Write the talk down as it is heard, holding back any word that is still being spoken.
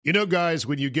You know, guys,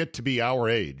 when you get to be our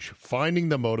age, finding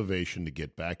the motivation to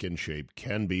get back in shape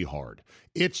can be hard.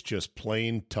 It's just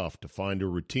plain tough to find a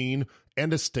routine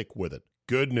and to stick with it.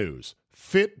 Good news.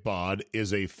 Fitbod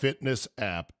is a fitness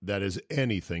app that is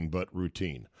anything but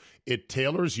routine. It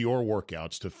tailors your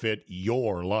workouts to fit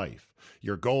your life,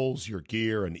 your goals, your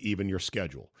gear, and even your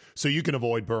schedule, so you can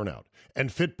avoid burnout. And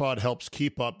Fitbod helps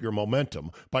keep up your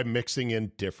momentum by mixing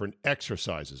in different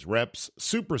exercises, reps,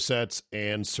 supersets,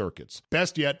 and circuits.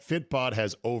 Best yet, Fitbod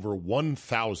has over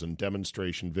 1,000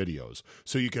 demonstration videos,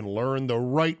 so you can learn the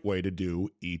right way to do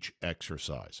each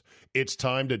exercise. It's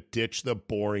time to ditch the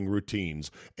boring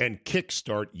routines and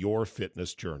kickstart your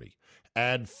fitness journey.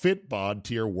 Add Fitbod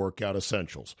to your workout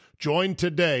essentials. Join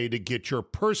today to get your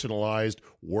personalized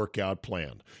workout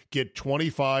plan. Get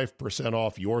 25%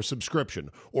 off your subscription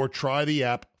or try the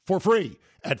app for free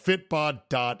at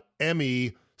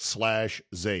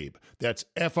fitbod.me/Zabe. That's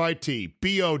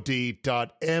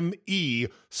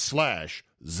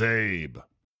fitbod.me/Zabe.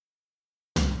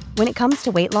 When it comes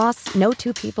to weight loss, no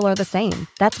two people are the same.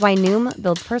 That's why Noom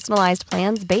builds personalized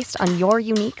plans based on your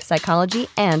unique psychology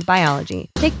and biology.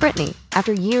 Take Brittany.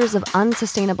 After years of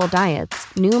unsustainable diets,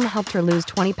 Noom helped her lose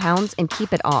 20 pounds and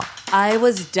keep it off. I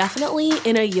was definitely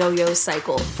in a yo-yo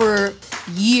cycle for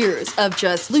years of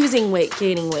just losing weight,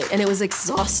 gaining weight, and it was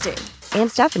exhausting. And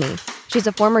Stephanie. She's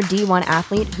a former D1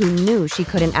 athlete who knew she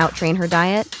couldn't outtrain her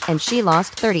diet, and she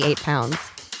lost 38 pounds.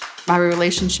 My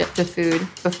relationship to food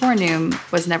before Noom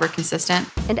was never consistent.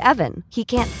 And Evan, he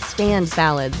can't stand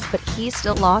salads, but he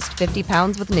still lost 50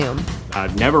 pounds with Noom. I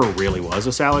never really was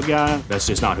a salad guy. That's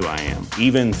just not who I am.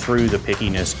 Even through the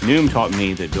pickiness, Noom taught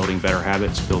me that building better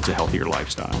habits builds a healthier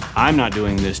lifestyle. I'm not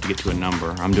doing this to get to a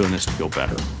number. I'm doing this to feel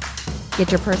better.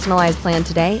 Get your personalized plan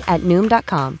today at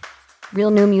Noom.com. Real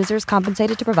Noom users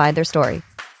compensated to provide their story.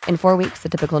 In 4 weeks, the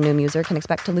typical Noom user can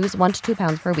expect to lose 1 to 2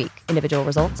 pounds per week. Individual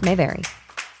results may vary.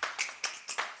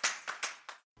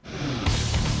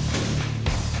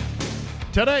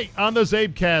 Today on the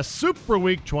Zabecast, Super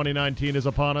Week 2019 is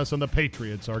upon us, and the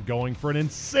Patriots are going for an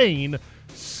insane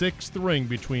 6th ring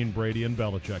between Brady and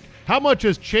Belichick. How much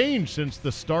has changed since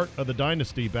the start of the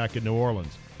dynasty back in New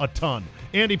Orleans? A ton.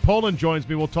 Andy Poland joins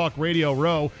me. We'll talk Radio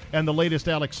Row and the latest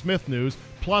Alex Smith news,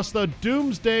 plus the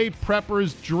Doomsday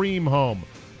Prepper's Dream Home.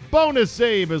 Bonus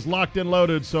Zabe is locked and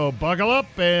loaded, so buckle up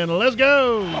and let's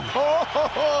go!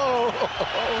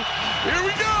 Here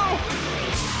we go!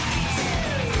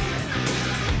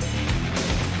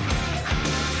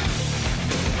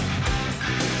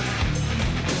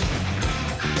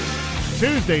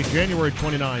 Tuesday, January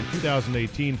 29,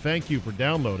 2018. Thank you for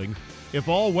downloading. If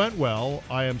all went well,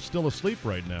 I am still asleep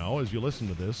right now as you listen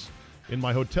to this in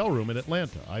my hotel room in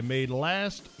Atlanta. I made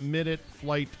last-minute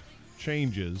flight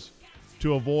changes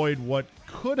to avoid what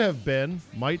could have been,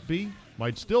 might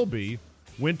still be,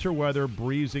 winter weather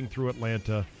breezing through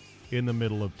Atlanta in the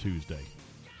middle of Tuesday.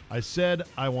 I said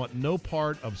I want no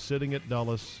part of sitting at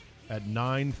Dulles at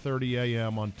 9:30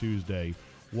 a.m. on Tuesday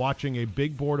watching a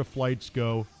big board of flights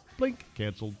go blink,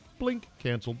 canceled, blink,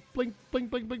 canceled, blink, blink,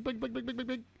 blink, blink, blink, blink, blink, blink,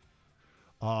 blink.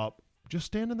 Just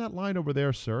stand in that line over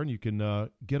there, sir, and you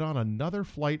can get on another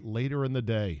flight later in the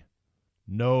day.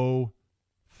 No,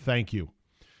 thank you.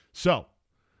 So,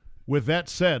 with that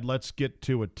said, let's get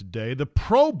to it today. The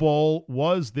Pro Bowl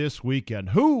was this weekend.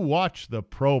 Who watched the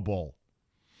Pro Bowl?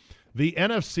 The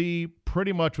NFC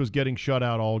pretty much was getting shut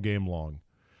out all game long.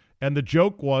 And the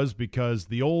joke was because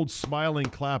the old smiling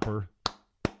clapper,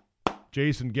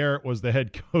 Jason Garrett, was the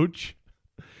head coach,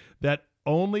 that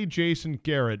only Jason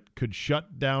Garrett could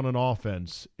shut down an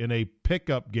offense in a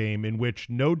pickup game in which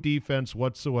no defense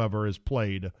whatsoever is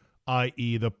played,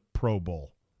 i.e. the Pro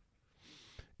Bowl.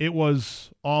 It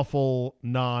was awful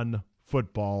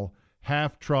non-football,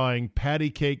 half-trying, patty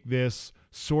cake this,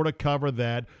 sort of cover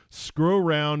that, screw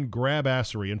around, grab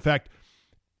assery. In fact,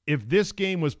 if this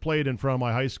game was played in front of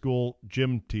my high school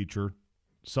gym teacher,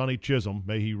 Sonny Chisholm,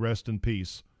 may he rest in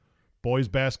peace, boys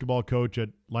basketball coach at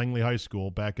Langley High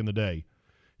School back in the day,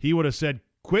 he would have said,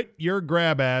 quit your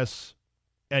grab ass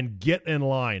and get in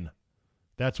line.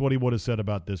 That's what he would have said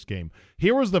about this game.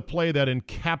 Here was the play that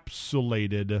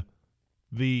encapsulated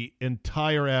the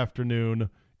entire afternoon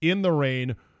in the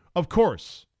rain, of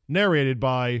course, narrated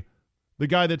by the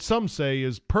guy that some say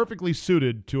is perfectly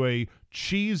suited to a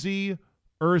cheesy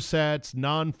ersatz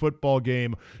non-football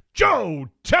game, Joe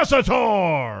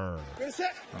Tessitore.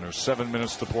 And there's 7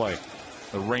 minutes to play.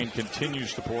 The rain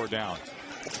continues to pour down.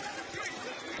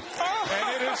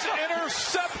 And it is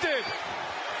intercepted.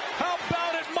 How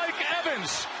about it, Mike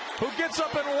Evans, who gets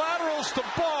up and laterals to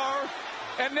Barr,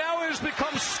 and now it has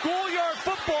become schoolyard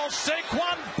football.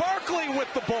 Saquon Barkley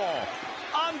with the ball.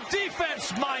 on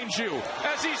defense, mind you,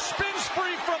 as he spins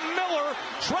free from Miller,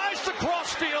 tries to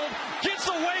cross field, gets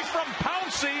away from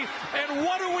Pouncey, and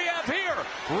what do we have here?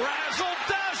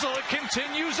 Razzle-dazzle, it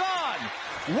continues on.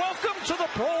 Welcome to the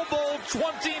Pro Bowl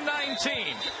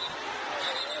 2019.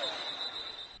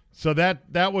 So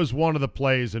that was one of the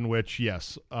plays in which,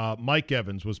 yes, Mike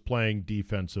Evans was playing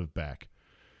defensive back.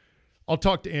 I'll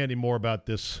talk to Andy more about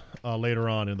this later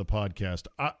on in the podcast.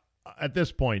 At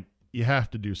this point, you have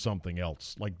to do something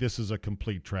else. Like, this is a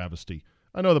complete travesty.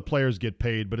 I know the players get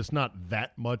paid, but it's not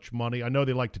that much money. I know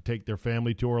they like to take their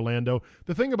family to Orlando.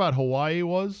 The thing about Hawaii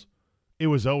was, it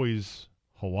was always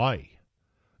Hawaii.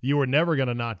 You were never going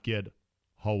to not get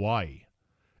Hawaii.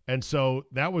 And so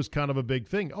that was kind of a big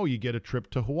thing. Oh, you get a trip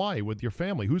to Hawaii with your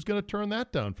family. Who's going to turn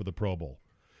that down for the Pro Bowl?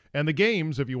 And the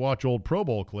games, if you watch old Pro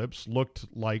Bowl clips, looked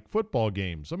like football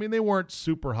games. I mean, they weren't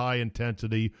super high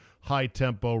intensity, high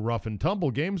tempo, rough and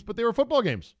tumble games, but they were football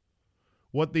games.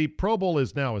 What the Pro Bowl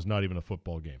is now is not even a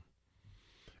football game.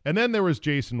 And then there was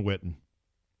Jason Witten.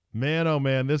 Man, oh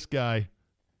man, this guy,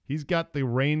 he's got the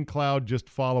rain cloud just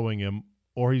following him,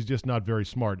 or he's just not very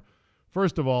smart.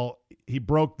 First of all, he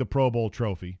broke the Pro Bowl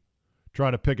trophy,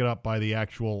 trying to pick it up by the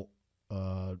actual,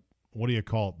 what do you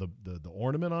call it, the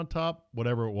ornament on top,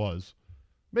 whatever it was.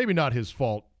 Maybe not his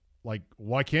fault. Like,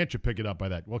 why can't you pick it up by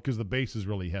that? Well, because the base is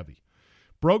really heavy.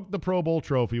 Broke the Pro Bowl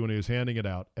trophy when he was handing it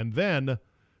out. And then,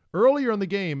 earlier in the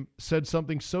game, said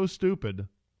something so stupid,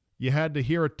 you had to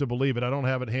hear it to believe it. I don't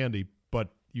have it handy,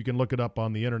 but you can look it up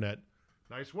on the internet.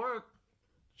 Nice work.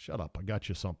 Shut up. I got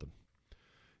you something.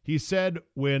 He said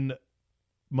when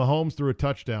Mahomes threw a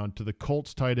touchdown to the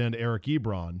Colts tight end Eric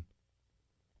Ebron,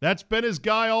 that's been his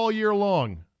guy all year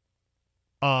long.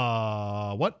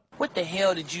 What? What the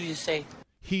hell did you just say?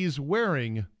 He's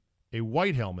wearing a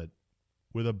white helmet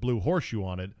with a blue horseshoe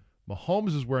on it.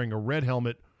 Mahomes is wearing a red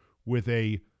helmet with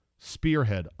a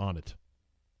spearhead on it.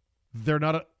 They're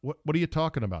not what are you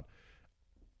talking about?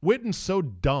 Witten's so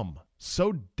dumb,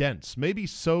 so dense, maybe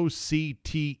so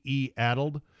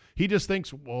CTE-addled. He just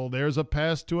thinks, well, there's a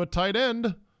pass to a tight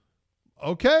end.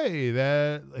 Okay,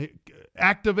 that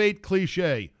activate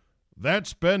cliche.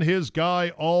 That's been his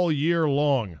guy all year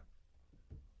long.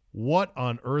 What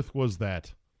on earth was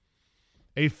that?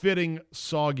 A fitting,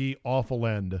 soggy, awful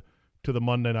end to the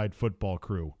Monday Night Football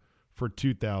crew for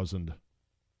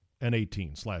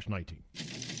 2018/19.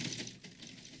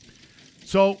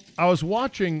 So I was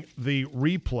watching the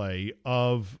replay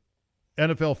of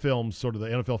NFL Films, sort of the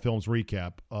NFL Films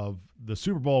recap of the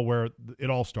Super Bowl where it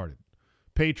all started.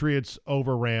 Patriots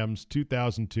over Rams,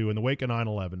 2002, in the wake of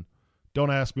 9/11.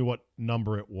 Don't ask me what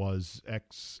number it was,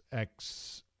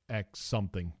 XXX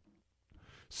something.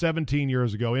 17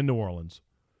 years ago in New Orleans.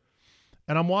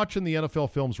 And I'm watching the NFL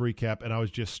Films recap, and I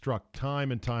was just struck time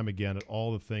and time again at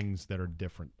all the things that are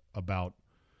different about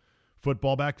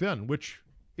football back then, which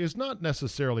is not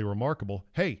necessarily remarkable.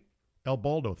 Hey, El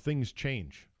Baldo, things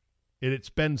change. It's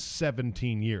been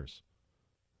 17 years.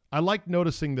 I like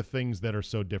noticing the things that are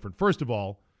so different. First of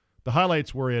all, the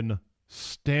highlights were in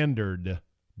standard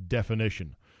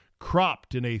definition,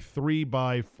 cropped in a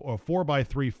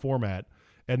 4x3 format,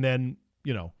 and then,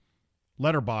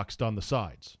 letterboxed on the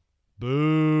sides.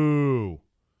 Boo.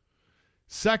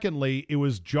 Secondly, it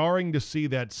was jarring to see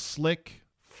that slick,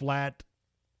 flat,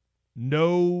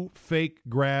 no fake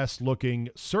grass looking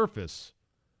surface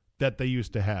that they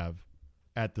used to have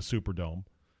at the Superdome.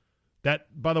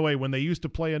 That, by the way, when they used to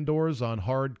play indoors on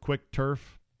hard, quick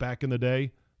turf back in the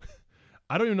day,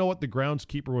 I don't even know what the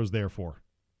groundskeeper was there for,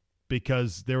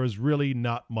 because there was really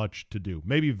not much to do.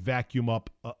 Maybe vacuum up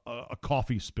a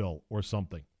coffee spill or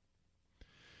something.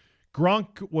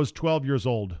 Gronk was 12 years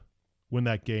old when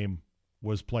that game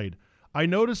was played. I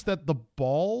noticed that the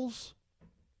balls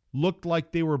looked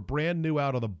like they were brand new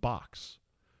out of the box.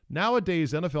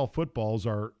 Nowadays, NFL footballs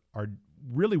are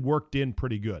really worked in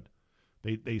pretty good.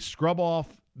 They scrub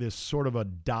off this sort of a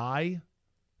dye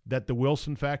that the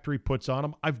Wilson factory puts on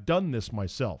them. I've done this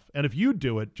myself. And if you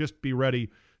do it, just be ready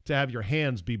to have your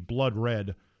hands be blood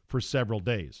red for several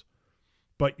days.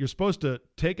 But you're supposed to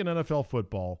take an NFL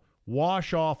football,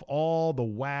 wash off all the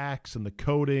wax and the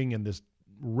coating and this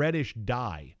reddish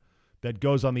dye that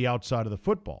goes on the outside of the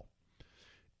football.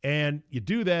 And you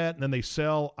do that, and then they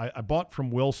sell, I bought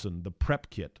from Wilson the prep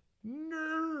kit.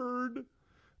 Nerd.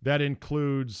 That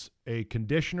includes a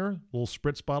conditioner, a little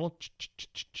spritz bottle.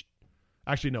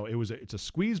 Actually, no, it's a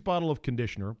squeeze bottle of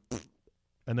conditioner,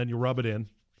 and then you rub it in.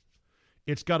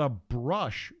 It's got a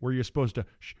brush where you're supposed to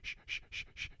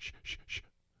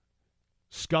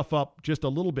scuff up just a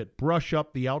little bit, brush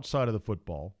up the outside of the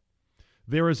football.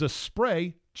 There is a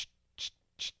spray.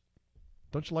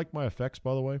 Don't you like my effects,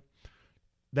 by the way?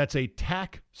 that's a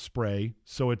tack spray,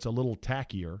 so it's a little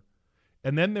tackier.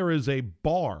 And then there is a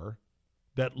bar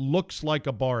that looks like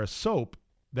a bar of soap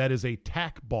that is a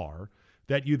tack bar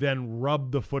that you then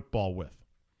rub the football with.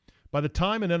 By the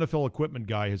time an NFL equipment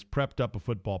guy has prepped up a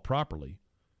football properly,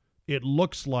 it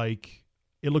looks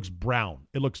brown.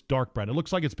 It looks dark brown. It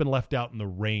looks like it's been left out in the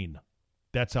rain.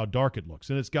 That's how dark it looks.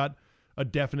 And it's got a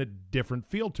definite different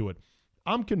feel to it.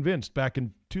 I'm convinced back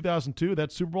in 2002,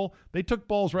 that Super Bowl, they took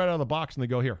balls right out of the box and they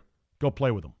go, here, go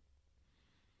play with them.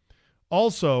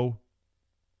 Also,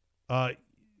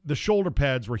 the shoulder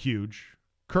pads were huge.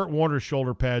 Kurt Warner's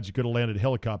shoulder pads, you could have landed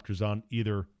helicopters on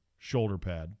either shoulder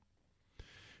pad.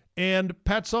 And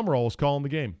Pat Summerall was calling the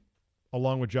game,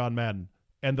 along with John Madden.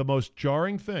 And the most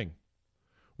jarring thing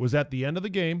was at the end of the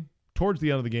game, towards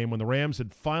the end of the game, when the Rams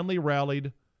had finally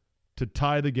rallied to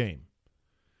tie the game.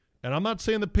 And I'm not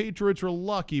saying the Patriots were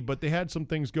lucky, but they had some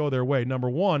things go their way. Number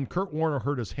one, Kurt Warner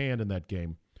hurt his hand in that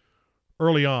game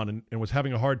early on and was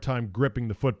having a hard time gripping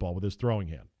the football with his throwing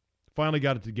hand. Finally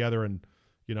got it together, and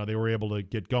they were able to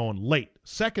get going late.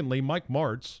 Secondly, Mike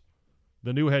Martz,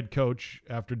 the new head coach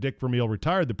after Dick Vermeil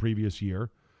retired the previous year,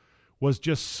 was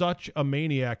just such a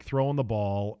maniac throwing the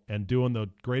ball and doing the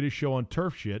greatest show on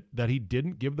turf shit that he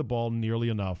didn't give the ball nearly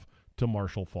enough to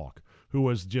Marshall Faulk, who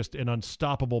was just an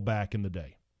unstoppable back in the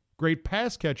day. Great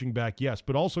pass-catching back, yes,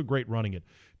 but also great running it.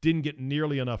 Didn't get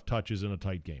nearly enough touches in a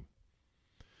tight game.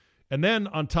 And then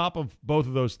on top of both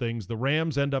of those things, the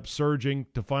Rams end up surging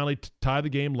to finally tie the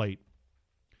game late.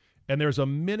 And there's a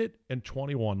minute and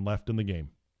 21 left in the game.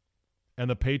 And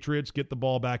the Patriots get the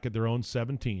ball back at their own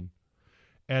 17.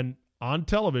 And on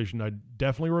television, I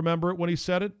definitely remember it when he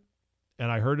said it,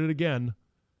 and I heard it again.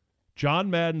 John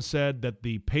Madden said that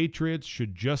the Patriots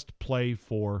should just play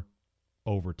for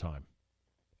overtime.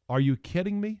 Are you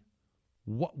kidding me?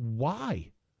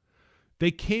 Why?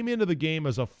 They came into the game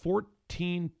as a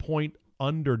 14-point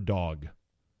underdog.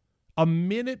 A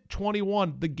minute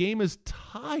 21, the game is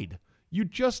tied. You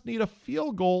just need a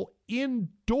field goal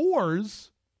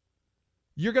indoors.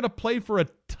 You're going to play for a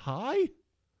tie?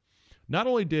 Not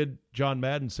only did John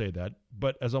Madden say that,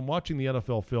 but as I'm watching the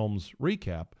NFL Films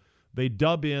recap, they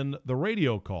dub in the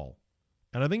radio call.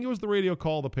 And I think it was the radio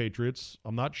call of the Patriots.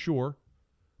 I'm not sure.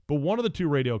 But one of the two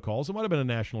radio calls, it might have been a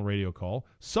national radio call,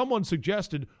 someone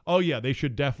suggested, oh yeah, they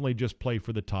should definitely just play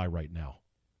for the tie right now.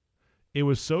 It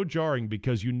was so jarring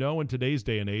because in today's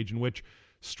day and age in which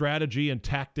strategy and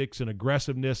tactics and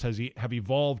aggressiveness have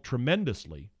evolved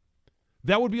tremendously,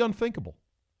 that would be unthinkable.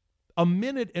 A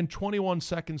minute and 21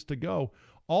 seconds to go.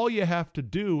 All you have to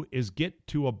do is get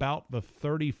to about the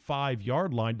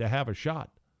 35-yard line to have a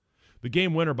shot. The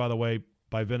game winner, by the way,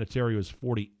 by Vinatieri was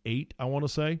 48, I want to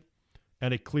say,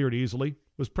 and it cleared easily. It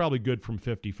was probably good from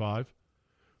 55.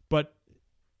 But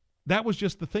that was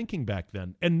just the thinking back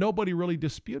then, and nobody really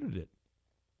disputed it.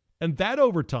 And that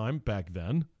overtime back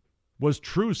then was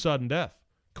true sudden death.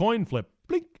 Coin flip,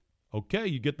 blink. Okay,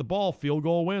 you get the ball, field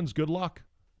goal wins, good luck.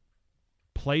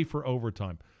 Play for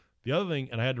overtime. The other thing,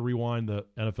 and I had to rewind the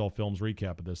NFL Films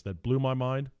recap of this, that blew my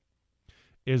mind,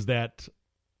 is that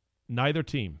neither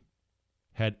team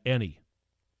had any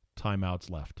timeouts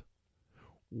left.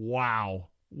 Wow.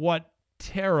 What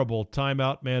terrible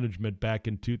timeout management back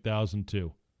in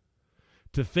 2002.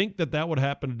 To think that would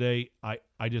happen today, I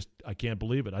can't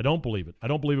believe it. I don't believe it. I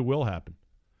don't believe it will happen.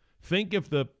 Think if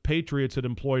the Patriots had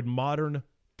employed modern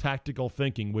tactical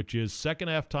thinking, which is second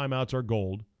half timeouts are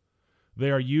gold. They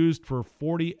are used for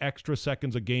 40 extra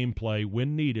seconds of gameplay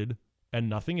when needed and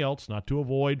nothing else, not to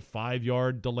avoid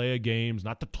 5-yard delay of games,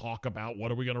 not to talk about what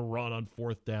are we going to run on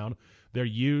fourth down. They're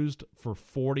used for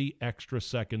 40 extra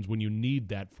seconds when you need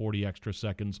that 40 extra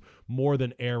seconds more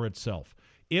than air itself.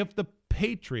 If the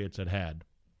Patriots if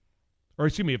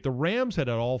the Rams had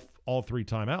all three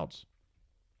timeouts,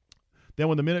 then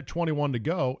when the minute 21 to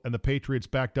go and the Patriots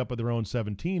backed up at their own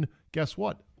 17, guess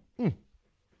what?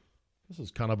 This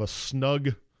is kind of a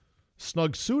snug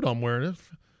suit I'm wearing. I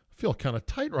feel kind of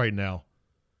tight right now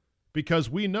because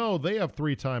we know they have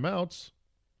three timeouts.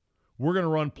 We're going to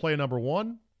run play number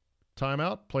 1,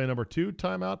 timeout, play number 2,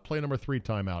 timeout, play number 3,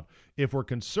 timeout. If we're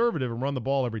conservative and run the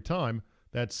ball every time,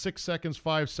 that's 6 seconds,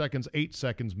 5 seconds, 8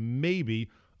 seconds, maybe.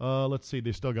 Let's see,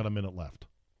 they still got a minute left.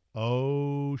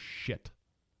 Oh, shit.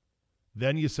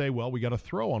 Then you say, well, we got to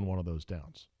throw on one of those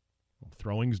downs. Well,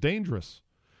 throwing's dangerous.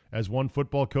 As one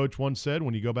football coach once said,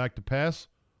 when you go back to pass,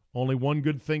 only one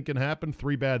good thing can happen,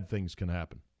 3 bad things can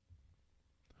happen.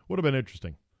 Would have been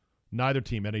interesting. Neither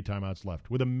team any timeouts left.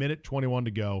 With a minute 21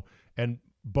 to go, and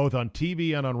both on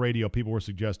TV and on radio, people were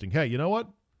suggesting, hey, you know what?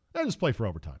 Let's just play for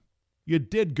overtime. You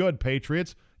did good,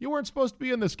 Patriots. You weren't supposed to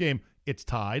be in this game. It's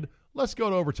tied. Let's go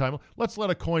to overtime. Let's let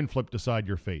a coin flip decide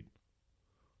your fate.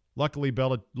 Luckily,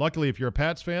 if you're a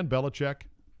Pats fan, Belichick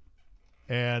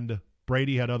and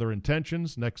Brady had other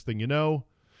intentions. Next thing you know,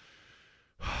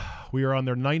 we are on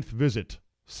their 9th visit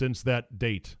since that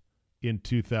date in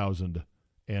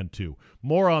 2002.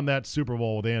 More on that Super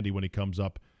Bowl with Andy when he comes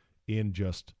up in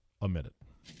just a minute.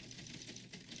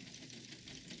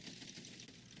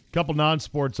 Couple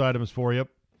non-sports items for you.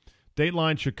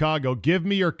 Dateline Chicago, give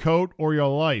me your coat or your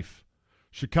life.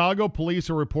 Chicago police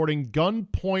are reporting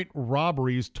gunpoint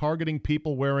robberies targeting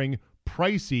people wearing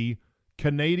pricey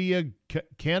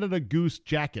Canada Goose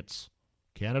jackets.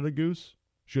 Canada Goose?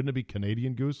 Shouldn't it be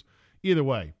Canadian Goose? Either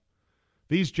way,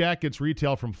 these jackets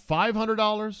retail from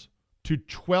 $500 to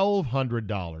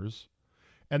 $1,200,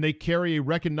 and they carry a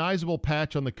recognizable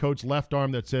patch on the coat's left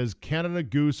arm that says Canada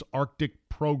Goose Arctic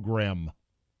Program.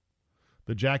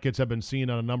 The jackets have been seen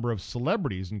on a number of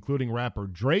celebrities, including rapper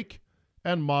Drake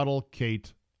and model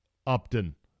Kate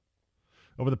Upton.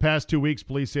 Over the past 2 weeks,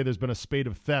 police say there's been a spate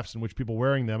of thefts in which people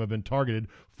wearing them have been targeted,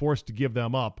 forced to give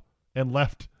them up, and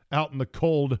left out in the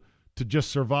cold to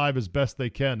just survive as best they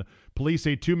can. Police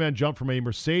say 2 men jumped from a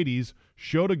Mercedes,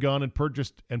 showed a gun, and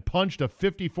punched a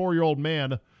 54-year-old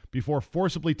man before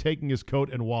forcibly taking his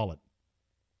coat and wallet.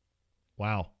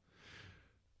 Wow.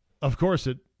 Of course,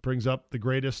 it brings up the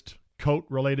greatest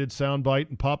coat-related soundbite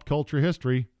in pop culture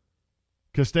history.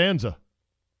 Costanza.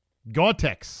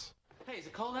 Gore-Tex. Hey, is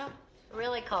it cold out?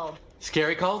 Really cold.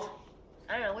 Scary cold?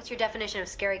 I don't know. What's your definition of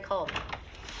scary cold?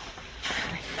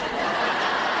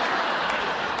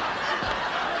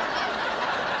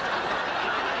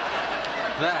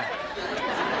 That.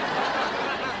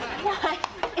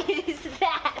 What is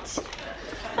that?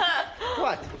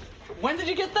 What? When did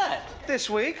you get that? This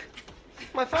week?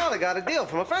 My father got a deal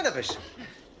from a friend of his.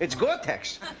 It's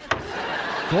Gore-Tex.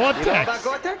 Gore-Tex. You know about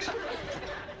Gore-Tex?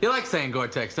 You like saying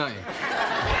Gore-Tex, don't you? You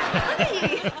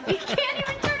can't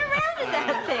even turn around in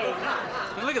that thing.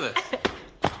 Look at this.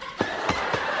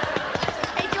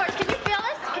 Hey, George, can you feel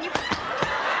this? Can you...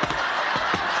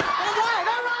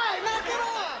 All right, knock it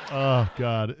off. Oh,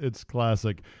 God, it's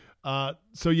classic.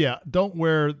 So, yeah, don't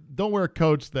wear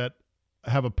coats that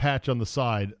have a patch on the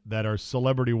side that are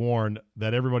celebrity worn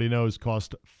that everybody knows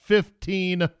cost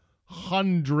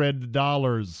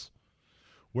 $1,500.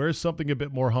 Wear something a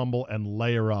bit more humble and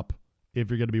layer up if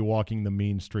you're going to be walking the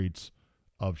mean streets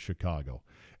of Chicago.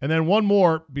 And then one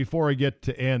more before I get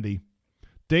to Andy.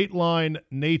 Dateline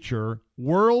Nature,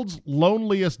 world's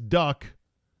loneliest duck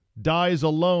dies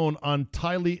alone on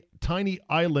tiny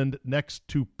island next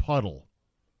to puddle.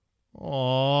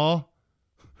 Aww.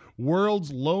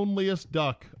 World's loneliest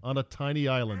duck on a tiny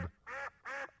island.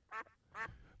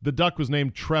 The duck was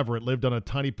named Trevor. It lived on a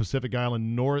tiny Pacific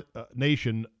island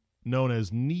nation known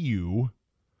as Niue,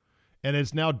 and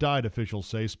it's now died, officials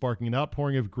say, sparking an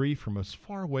outpouring of grief from as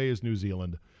far away as New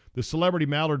Zealand. The celebrity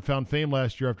mallard found fame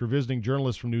last year after visiting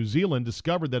journalists from New Zealand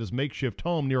discovered that his makeshift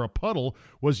home near a puddle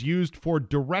was used for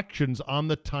directions on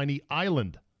the tiny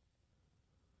island.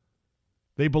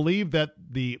 They believe that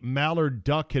the mallard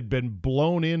duck had been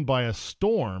blown in by a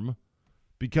storm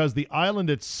because the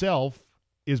island itself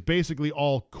is basically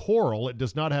all coral. It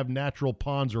does not have natural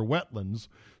ponds or wetlands.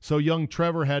 So young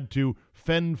Trevor had to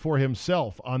fend for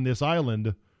himself on this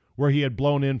island where he had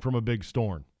blown in from a big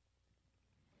storm.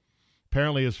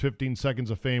 Apparently his 15 seconds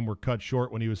of fame were cut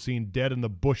short when he was seen dead in the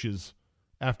bushes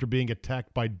after being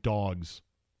attacked by dogs.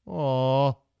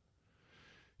 Aww.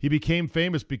 He became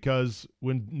famous because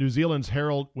when the New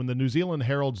Zealand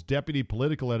Herald's deputy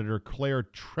political editor, Claire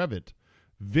Trevitt,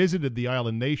 visited the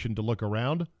island nation to look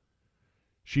around,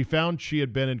 she found she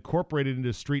had been incorporated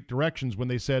into street directions when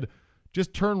they said,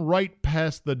 just turn right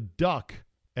past the duck,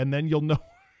 and then you'll know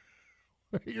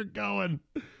where you're going.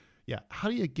 Yeah, how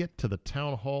do you get to the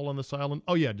town hall on this island?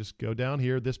 Oh, yeah, just go down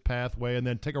here, this pathway, and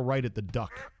then take a right at the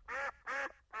duck.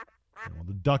 Well,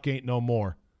 the duck ain't no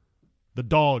more. The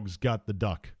dogs got the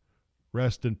duck.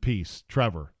 Rest in peace,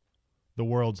 Trevor, the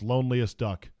world's loneliest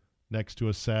duck, next to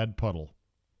a sad puddle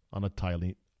on a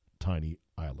tiny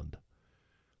island.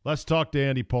 Let's talk to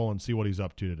Andy Pollin, see what he's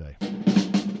up to today.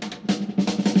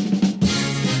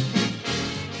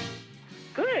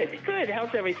 Good.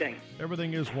 How's everything?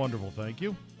 Everything is wonderful, thank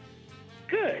you.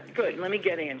 Good. Let me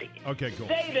get Andy. Okay, cool.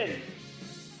 David!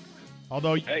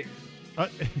 Although, hey.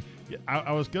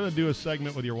 I was going to do a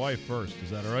segment with your wife first. Is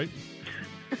that all right?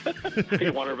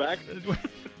 You want her back?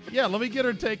 Yeah, let me get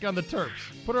her take on the Terps.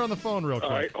 Put her on the phone real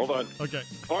quick. All right, hold on. Okay.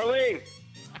 Arlene,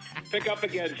 pick up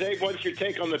again. Zabe wants your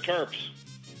take on the Terps.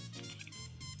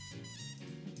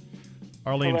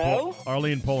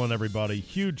 Arlene Pollin, everybody.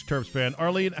 Huge Terps fan.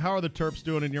 Arlene, how are the Terps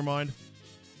doing in your mind?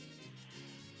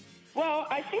 Well,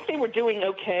 I I think they were doing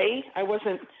okay. I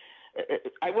wasn't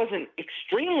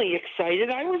extremely excited.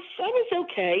 I was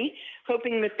okay,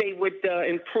 hoping that they would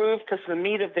improve because the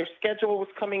meat of their schedule was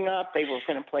coming up. They were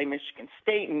going to play Michigan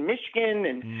State and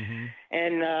Michigan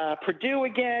and Purdue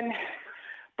again.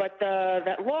 But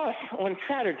that loss on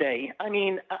Saturday, I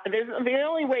mean, the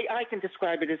only way I can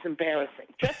describe it is embarrassing.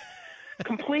 Just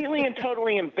completely and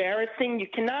totally embarrassing. You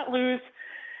cannot lose.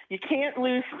 You can't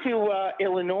lose to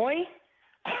Illinois.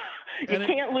 You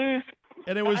can't lose.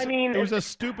 And it was a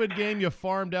stupid game you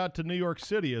farmed out to New York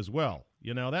City as well.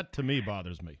 You know, that to me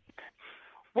bothers me.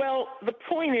 Well, the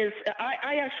point is,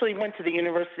 I actually went to the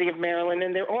University of Maryland,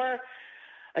 and there are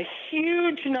a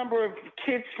huge number of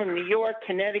kids from New York,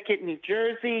 Connecticut, New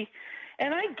Jersey,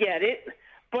 and I get it.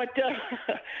 But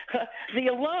the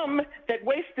alum that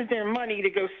wasted their money to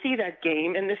go see that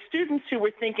game and the students who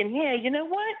were thinking, yeah, you know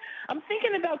what? I'm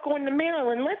thinking about going to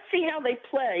Maryland. Let's see how they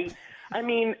play. I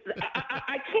mean,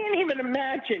 I can't even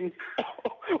imagine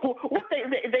what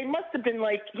they must have been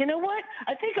like, you know what?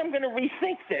 I think I'm going to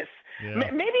rethink this. Yeah.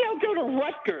 Maybe I'll go to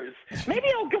Rutgers. Maybe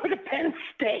I'll go to Penn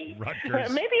State.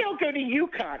 Maybe I'll go to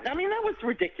UConn. I mean, that was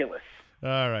ridiculous.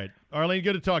 All right. Arlene,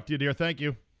 good to talk to you, dear. Thank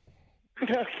you.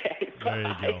 Okay.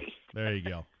 Bye. There you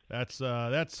go. That's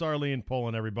Arlene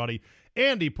Poland, everybody.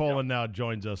 Andy Poland now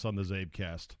joins us on the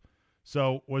Zabecast.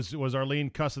 So was Arlene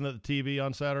cussing at the TV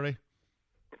on Saturday?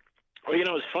 Well, you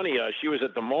know, it's funny. She was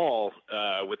at the mall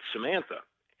with Samantha.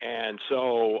 And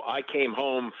so I came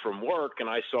home from work, and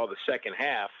I saw the second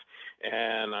half,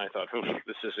 and I thought,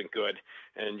 this isn't good.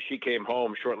 And she came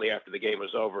home shortly after the game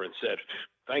was over and said,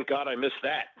 thank God I missed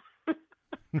that.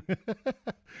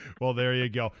 Well, there you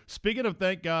go. Speaking of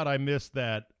thank God I missed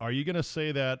that, are you going to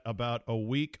say that about a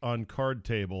week on card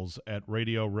tables at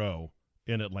Radio Row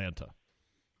in Atlanta?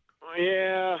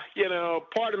 Yeah, you know,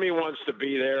 part of me wants to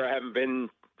be there. I haven't been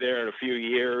there in a few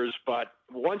years, but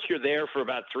once you're there for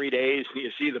about 3 days and you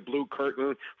see the blue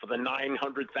curtain for the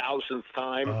 900,000th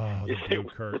time, you say,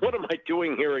 what am I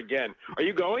doing here again? Are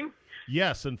you going?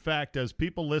 Yes. In fact, as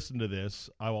people listen to this,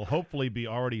 I will hopefully be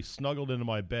already snuggled into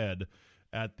my bed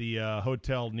at the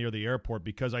hotel near the airport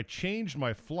because I changed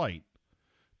my flight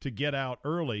to get out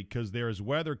early because there's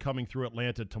weather coming through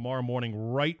Atlanta tomorrow morning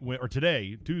or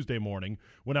today, Tuesday morning,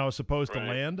 when I was supposed to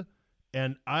land.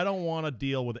 And I don't want to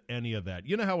deal with any of that.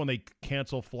 You know how when they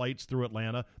cancel flights through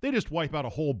Atlanta, they just wipe out a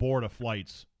whole board of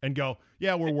flights and go,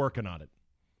 yeah, we're working on it.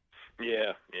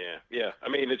 Yeah. I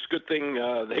mean, it's a good thing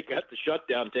they got the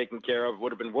shutdown taken care of.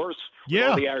 Would have been worse with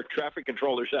all the air traffic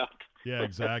controllers out. Yeah,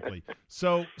 exactly.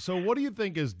 So what do you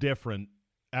think is different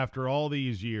after all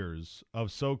these years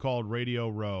of so-called Radio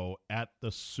Row at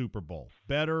the Super Bowl?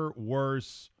 Better,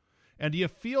 worse? And do you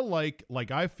feel like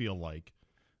I feel like,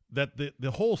 that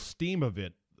the whole steam of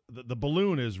it, the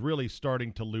balloon is really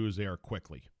starting to lose air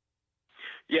quickly?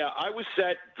 Yeah, I was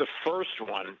at the first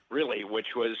one, really,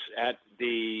 which was at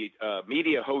the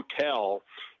Media Hotel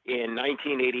in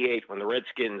 1988 when the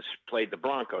Redskins played the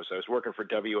Broncos. I was working for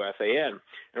WFAN.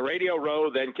 And Radio Row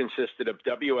then consisted of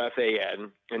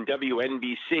WFAN and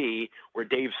WNBC, where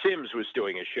Dave Sims was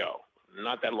doing a show.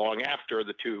 Not that long after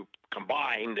the two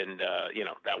combined, and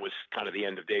that was kind of the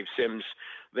end of Dave Sims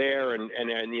there, and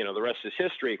the rest is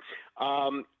history.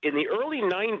 In the early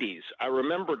 90s, I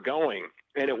remember going,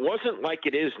 and it wasn't like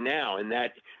it is now in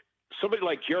that somebody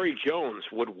like Jerry Jones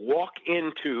would walk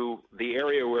into the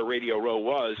area where Radio Row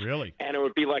was, really? And it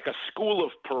would be like a school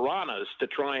of piranhas to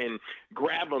try and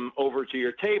grab them over to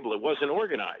your table. It wasn't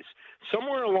organized.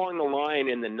 Somewhere along the line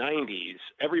in the 90s,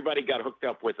 everybody got hooked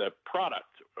up with a product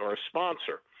or a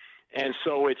sponsor. And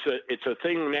so it's a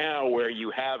thing now where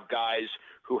you have guys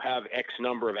who have X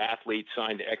number of athletes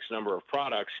signed to X number of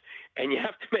products, and you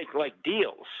have to make like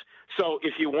deals. So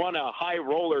if you want a high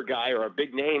roller guy or a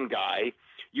big name guy,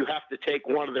 you have to take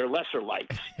one of their lesser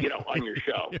lights, on your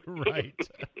show. Right.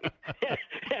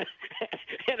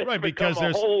 and right, because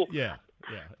there's a whole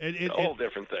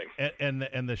different thing.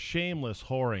 And the shameless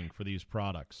whoring for these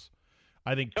products,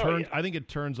 I think I think it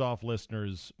turns off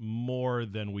listeners more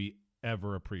than we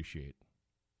ever appreciate.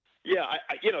 Yeah,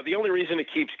 the only reason it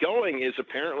keeps going is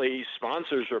apparently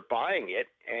sponsors are buying it,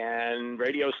 and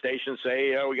radio stations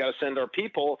say, we got to send our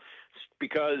people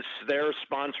because they're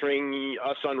sponsoring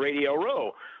us on Radio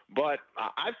Row. But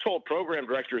I've told program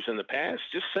directors in the past,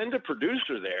 just send a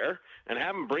producer there and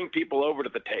have them bring people over to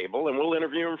the table, and we'll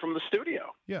interview them from the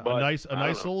studio. Yeah, but, a nice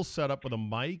little setup with a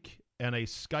mic and a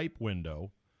Skype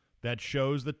window that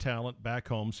shows the talent back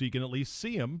home so you can at least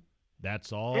see them.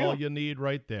 That's all you need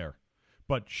right there.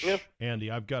 But, Andy,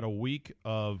 I've got a week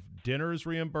of dinners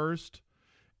reimbursed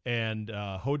and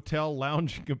hotel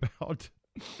lounging about.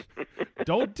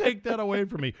 Don't take that away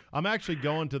from me. I'm actually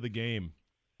going to the game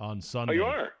on Sunday. Oh, you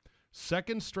are?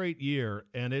 Second straight year,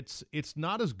 and it's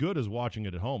not as good as watching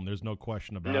it at home. There's no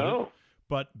question about it.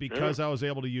 But because I was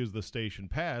able to use the station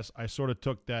pass, I sort of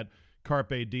took that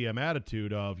Carpe Diem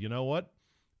attitude of, you know what,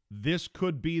 this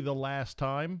could be the last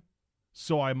time,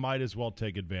 so I might as well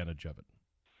take advantage of it.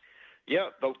 Yeah,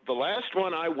 the last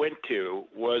one I went to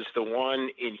was the one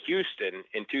in Houston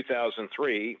in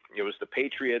 2003. It was the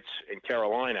Patriots in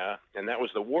Carolina, and that was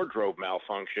the wardrobe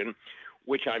malfunction,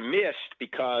 which I missed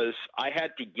because I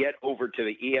had to get over to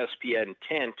the ESPN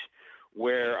tent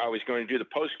where I was going to do the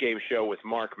post-game show with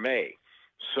Mark May.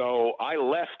 So I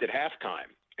left at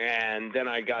halftime, and then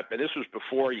this was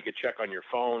before you could check on your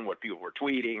phone what people were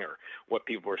tweeting or what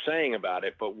people were saying about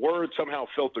it, but word somehow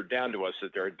filtered down to us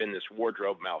that there had been this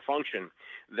wardrobe malfunction,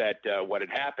 that what had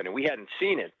happened. And we hadn't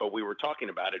seen it, but we were talking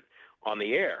about it on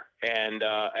the air. And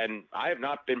I have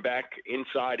not been back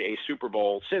inside a Super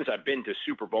Bowl since. I've been to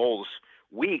Super Bowls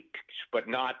weeks, but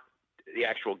not the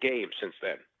actual game since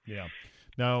then. Yeah.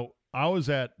 Now, I was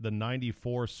at the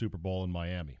 94 Super Bowl in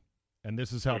Miami. And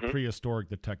this is how prehistoric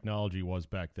the technology was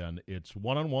back then. It's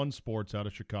one-on-one sports out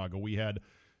of Chicago. We had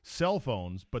cell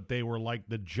phones, but they were like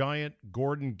the giant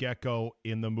Gordon Gekko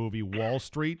in the movie Wall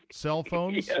Street cell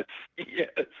phones. Yes.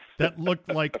 That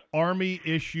looked like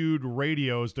Army-issued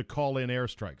radios to call in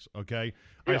airstrikes, okay?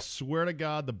 Yeah. I swear to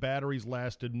God, the batteries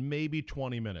lasted maybe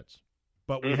 20 minutes,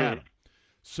 but we had them.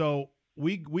 So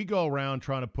we go around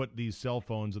trying to put these cell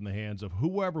phones in the hands of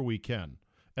whoever we can.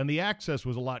 And the access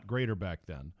was a lot greater back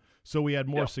then. So we had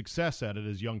more success at it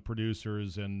as young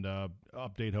producers and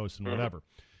update hosts and whatever.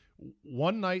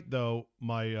 One night, though,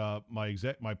 my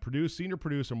senior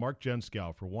producer, Mark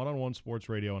Jenskow, for One-on-One Sports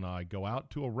Radio, and I go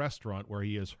out to a restaurant where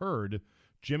he has heard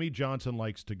Jimmy Johnson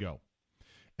likes to go.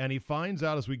 And he finds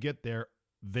out as we get there,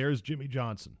 there's Jimmy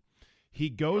Johnson. He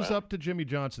goes up to Jimmy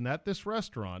Johnson at this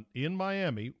restaurant in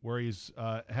Miami where he's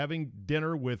having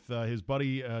dinner with his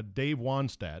buddy Dave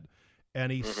Wanstad. And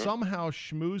he somehow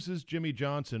schmoozes Jimmy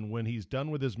Johnson when he's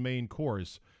done with his main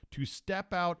course to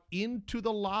step out into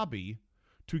the lobby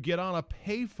to get on a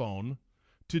payphone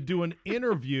to do an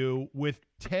interview with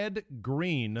Ted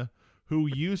Green, who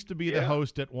used to be the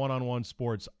host at One-on-One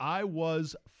Sports. I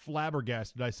was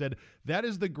flabbergasted. I said, that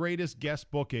is the greatest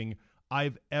guest booking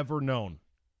I've ever known.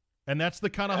 And that's the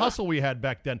kind of hustle we had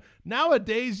back then.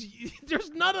 Nowadays, there's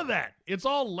none of that. It's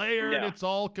all layered. It's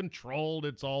all controlled.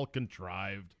 It's all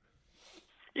contrived.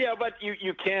 Yeah, but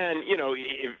you can,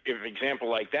 if example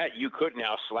like that, you could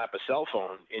now slap a cell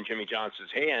phone in Jimmy Johnson's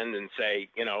hand and say,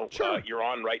 you're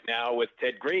on right now with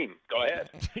Ted Green. Go ahead.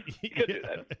 You could do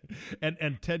that.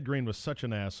 And Ted Green was such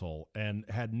an asshole and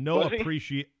had no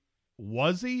appreciation.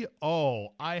 Was he? Oh,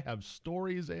 I have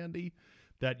stories, Andy,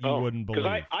 that you wouldn't believe.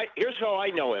 Because here's how I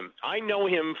know him. I know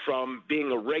him from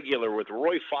being a regular with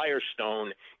Roy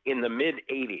Firestone in the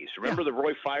mid-'80s. Remember the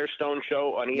Roy Firestone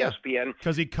show on ESPN?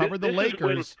 Because he covered the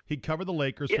Lakers. He covered the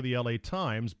Lakers for the LA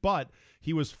Times, but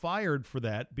he was fired for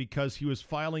that because he was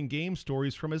filing game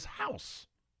stories from his house.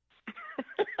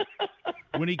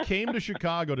 When he came to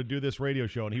Chicago to do this radio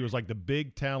show, and he was like the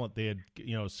big talent they had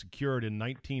secured in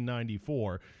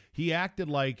 1994, he acted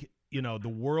like the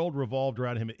world revolved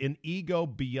around him, an ego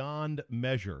beyond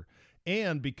measure.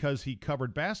 And because he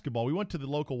covered basketball, we went to the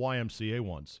local YMCA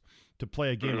once to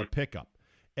play a game of pickup.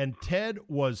 And Ted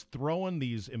was throwing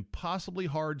these impossibly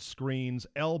hard screens,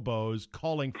 elbows,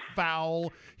 calling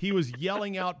foul. He was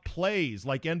yelling out plays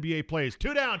like NBA plays.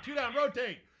 Two down,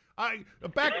 rotate.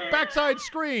 Backside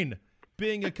screen.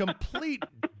 Being a complete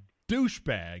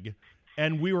douchebag.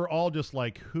 And we were all just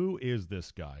like, who is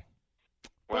this guy?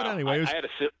 Well, but anyway, I had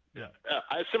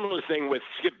a similar thing with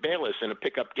Skip Bayless in a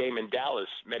pickup game in Dallas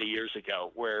many years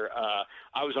ago where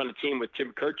I was on a team with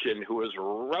Tim Kirchin who was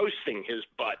roasting his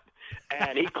butt,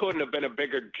 and he couldn't have been a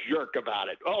bigger jerk about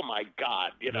it. Oh, my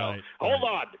God, hold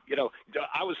on.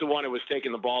 I was the one who was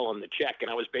taking the ball on the check, and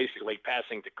I was basically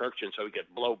passing to Kirchin so he could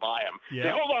blow by him. Yeah.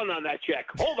 Say, hold on that check.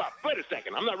 Hold up. Wait a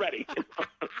second. I'm not ready.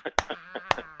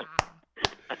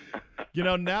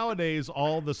 Nowadays,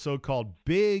 all the so-called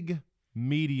big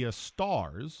media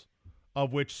stars,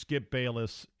 of which Skip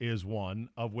Bayless is one,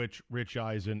 of which Rich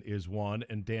Eisen is one,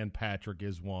 and Dan Patrick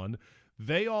is one,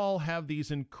 they all have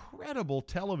these incredible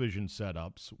television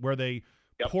setups where they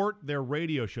port their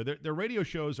radio show. Their radio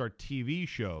shows are TV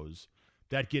shows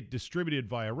that get distributed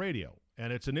via radio,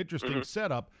 and it's an interesting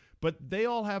setup, but they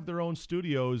all have their own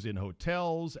studios in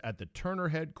hotels, at the Turner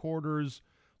headquarters.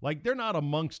 Like, they're not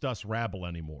amongst us rabble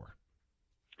anymore.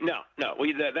 No.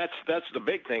 That's the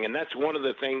big thing, and that's one of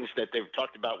the things that they've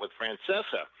talked about with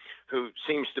Francesa, who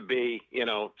seems to be,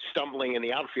 stumbling in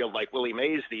the outfield like Willie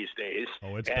Mays these days.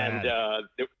 Oh, it's bad.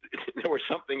 And there was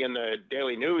something in the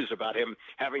Daily News about him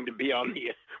having to be on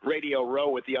the radio row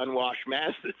with the unwashed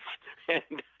masses,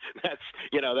 and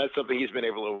that's something he's been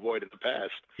able to avoid in the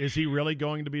past. Is he really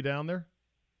going to be down there?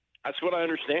 That's what I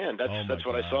understand. That's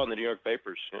what I saw in the New York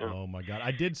papers. Yeah. Oh, my God.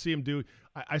 I did see him do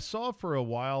 – I saw for a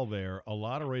while there a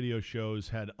lot of radio shows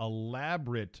had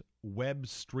elaborate web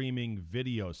streaming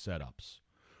video setups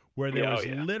where there was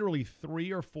literally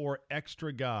 3 or 4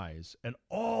 extra guys and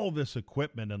all this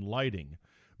equipment and lighting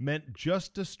meant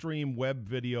just to stream web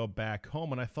video back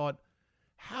home. And I thought,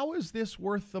 how is this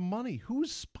worth the money?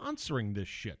 Who's sponsoring this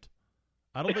shit?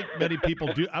 I don't think many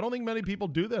people do. I don't think many people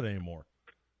do that anymore.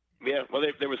 Yeah, well,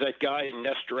 there was that guy,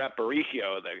 Nestor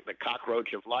Aparicio, the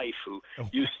cockroach of life, who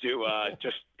used to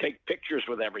just take pictures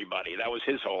with everybody. That was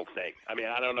his whole thing. I mean,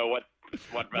 I don't know what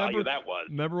value that was.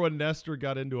 Remember when Nestor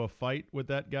got into a fight with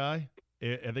that guy?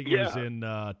 I think it was in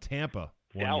Tampa.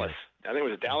 Dallas. I think it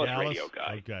was a Dallas radio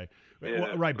guy. Okay. Yeah.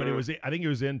 Well, right, but I think it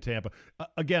was in Tampa.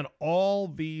 Again, all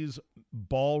these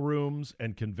ballrooms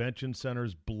and convention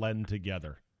centers blend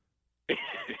together.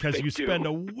 Because you spend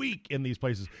a week in these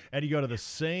places, and you go to the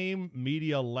same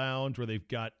media lounge where they've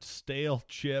got stale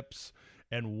chips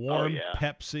and warm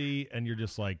Pepsi, and you're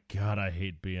just like, God, I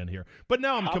hate being here. But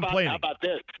now I'm complaining. How about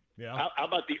this? Yeah. How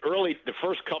about the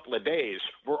first couple of days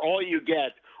where all you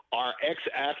get are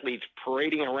ex-athletes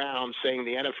parading around saying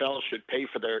the NFL should pay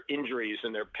for their injuries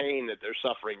and their pain that they're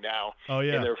suffering now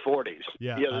in their 40s.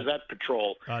 Yeah, there's that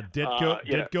patrol.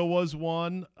 Ditko was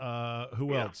one.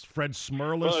 Who else? Fred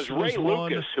Smerlas was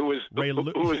one. Ray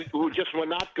Lucas, who just would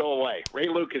not go away. Ray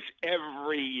Lucas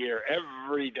every year,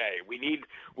 every day.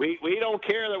 We don't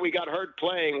care that we got hurt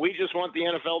playing. We just want the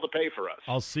NFL to pay for us.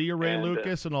 I'll see you, Ray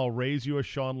Lucas, and I'll raise you a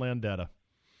Sean Landetta.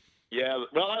 Yeah,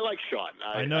 well, I like Sean.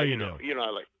 I know you do.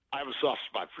 I have a soft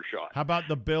spot for Sean. How about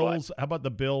the Bills? How about the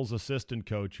Bills assistant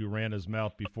coach who ran his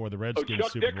mouth before the Redskins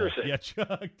Chuck Super Bowl? Dickerson. Yeah,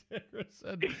 Chuck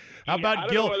Dickerson. How about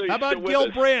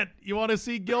Gil Brandt? You want to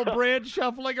see Gil Brandt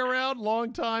shuffling around?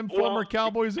 Longtime former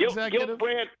Cowboys executive. Gil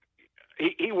Brandt,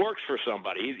 he works for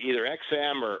somebody. He's either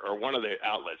XM or one of the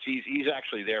outlets. He's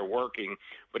actually there working,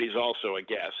 but he's also a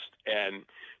guest. And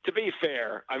to be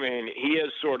fair, I mean, he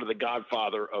is sort of the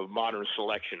godfather of modern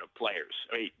selection of players.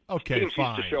 I mean, teams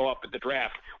used to show up at the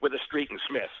draft with a Street and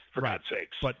Smith, for God's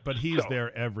sakes. But he's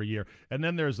there every year. And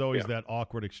then there's always that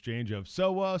awkward exchange of,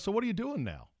 so what are you doing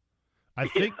now? I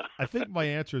think my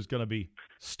answer is going to be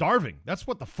starving. That's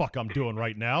what the fuck I'm doing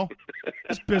right now.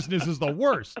 This business is the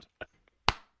worst.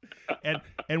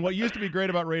 And what used to be great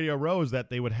about Radio Row is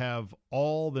that they would have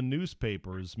all the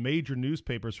newspapers, major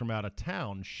newspapers from out of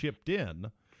town, shipped in.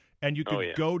 And you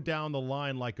could go down the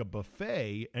line like a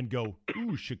buffet and go,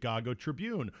 ooh, Chicago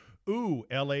Tribune, ooh,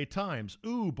 L.A. Times,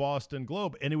 ooh, Boston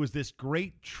Globe. And it was this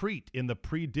great treat in the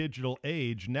pre-digital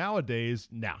age. Nowadays,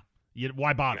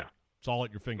 why bother? It's all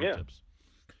at your fingertips.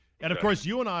 Yeah. And, of course,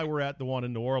 you and I were at the one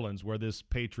in New Orleans where this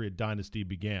Patriot dynasty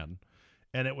began.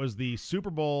 And it was the Super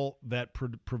Bowl that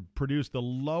produced the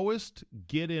lowest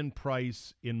get-in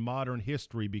price in modern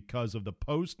history because of the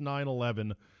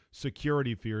post-9/11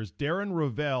 security fears. Darren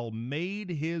Rovell made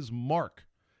his mark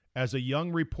as a young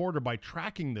reporter by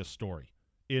tracking this story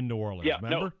in New Orleans. Yeah,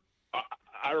 remember? No,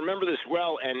 I remember this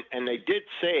well, and they did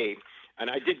say, and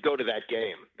I did go to that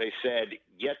game, they said,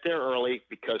 get there early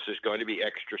because there's going to be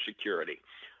extra security.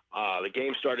 The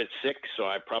game started at 6, so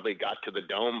I probably got to the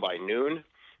Dome by noon.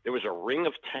 There was a ring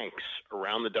of tanks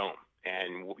around the Dome.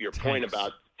 And your point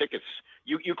about tickets,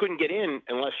 you couldn't get in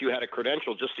unless you had a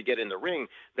credential just to get in the ring.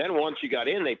 Then once you got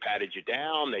in, they patted you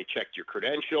down. They checked your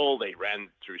credential. They ran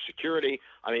through security.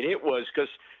 I mean, it was because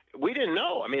we didn't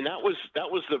know. I mean, that was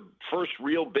the first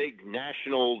real big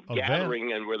national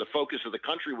gathering and where the focus of the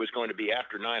country was going to be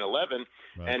after 9/11.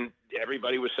 Right. And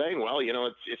everybody was saying, well,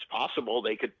 it's possible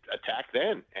they could attack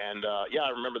then. And, I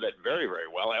remember that very, very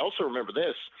well. I also remember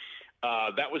this.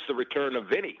 That was the return of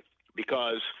Vinny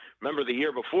because – remember, the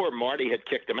year before, Marty had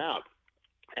kicked him out,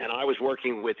 and I was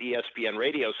working with ESPN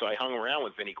Radio, so I hung around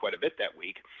with Vinny quite a bit that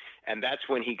week, and that's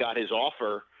when he got his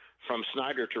offer from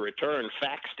Snyder to return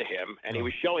faxed to him, and he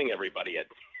was showing everybody it.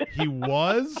 He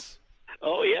was?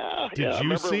 Oh, yeah. Did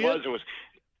you see it?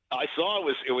 I saw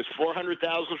it was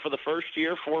 $400,000 for the first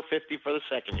year, $450,000 for the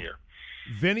second year.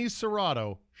 Vinny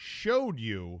Cerrato showed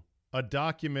you a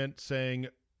document saying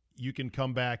you can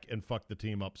come back and fuck the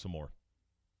team up some more.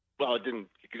 Well, it didn't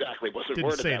Didn't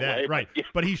worded say that way, right?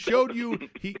 But he showed you.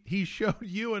 He showed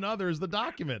you and others the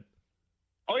document.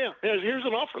 Oh yeah, here's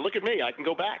an offer. Look at me. I can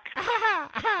go back.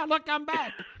 Look, I'm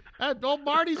back. Old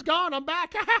Marty's gone. I'm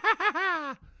back.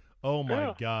 Oh,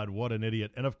 my God. What an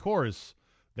idiot. And, of course,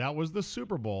 that was the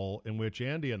Super Bowl in which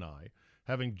Andy and I,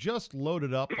 having just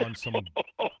loaded up on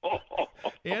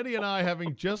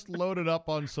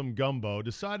some gumbo,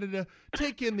 decided to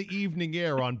take in the evening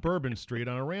air on Bourbon Street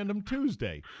on a random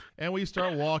Tuesday. And we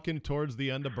start walking towards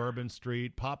the end of Bourbon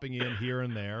Street, popping in here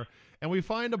and there. And we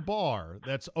find a bar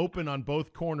that's open on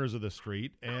both corners of the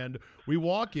street. And we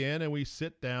walk in and we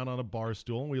sit down on a bar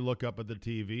stool and we look up at the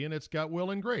TV and it's got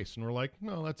Will and Grace. And we're like,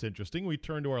 no, that's interesting. We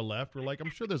turn to our left. We're like, I'm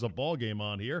sure there's a ball game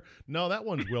on here. No, that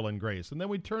one's Will and Grace. And then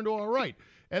we turn to our right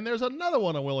and there's another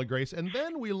one on Will and Grace. And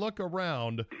then we look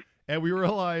around and we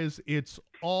realize it's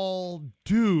all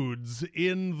dudes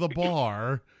in the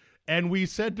bar. And we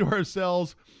said to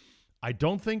ourselves, I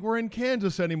don't think we're in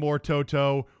Kansas anymore,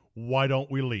 Toto. Why don't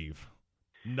we leave?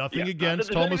 Nothing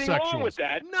against homosexuals.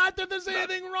 Not that there's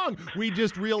anything wrong. We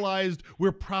just realized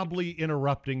we're probably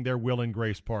interrupting their Will and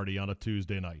Grace party on a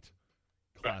Tuesday night.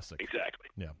 Classic. Exactly.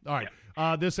 Yeah. All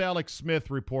right. This Alex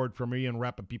Smith report from Ian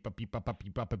Rappaport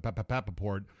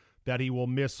that he will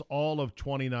miss all of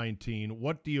 2019.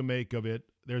 What do you make of it?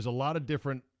 There's a lot of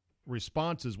different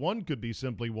responses. One could be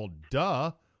simply, well,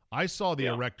 duh. I saw the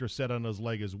erector set on his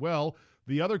leg as well.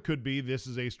 The other could be this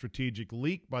is a strategic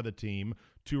leak by the team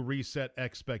to reset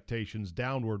expectations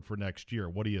downward for next year.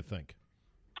 What do you think?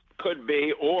 Could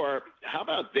be. Or how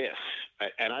about this?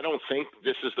 And I don't think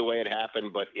this is the way it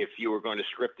happened, but if you were going to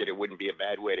script it, it wouldn't be a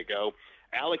bad way to go.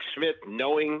 Alex Smith,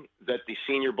 knowing that the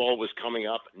Senior Bowl was coming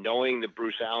up, knowing that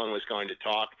Bruce Allen was going to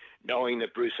talk, knowing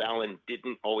that Bruce Allen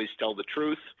didn't always tell the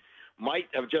truth, might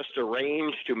have just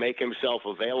arranged to make himself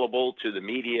available to the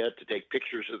media to take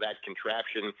pictures of that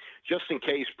contraption just in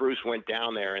case Bruce went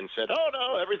down there and said, oh,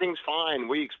 no, everything's fine.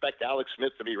 We expect Alex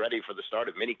Smith to be ready for the start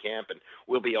of minicamp and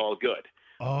we'll be all good.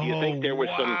 Oh, do you think there was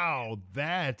wow.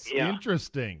 That's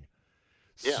interesting.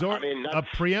 Yeah, a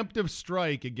preemptive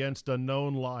strike against a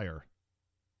known liar.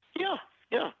 Yeah.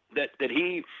 That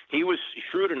he was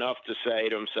shrewd enough to say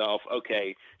to himself,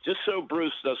 okay, just so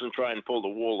Bruce doesn't try and pull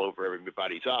the wool over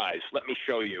everybody's eyes, let me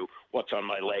show you what's on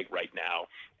my leg right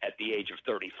now at the age of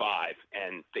 35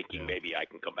 and thinking maybe I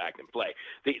can come back and play.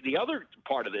 The other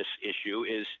part of this issue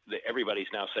is that everybody's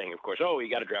now saying, of course, oh,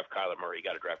 you got to draft Kyler Murray.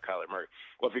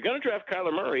 Well, if you're going to draft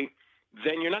Kyler Murray,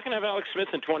 then you're not going to have Alex Smith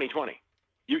in 2020.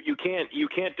 You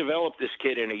can't develop this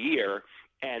kid in a year.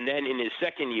 And then in his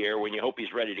second year, when you hope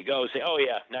he's ready to go, say, oh,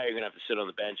 yeah, now you're going to have to sit on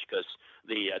the bench because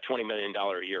the $20 million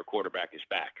a year quarterback is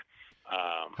back.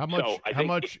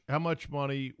 How much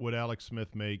money would Alex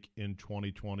Smith make in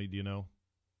 2020, do you know?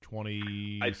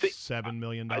 $27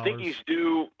 million? I think he's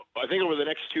due – I think over the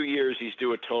next 2 years he's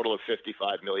due a total of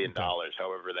 $55 million,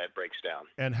 however that breaks down.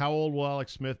 And how old will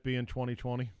Alex Smith be in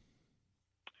 2020?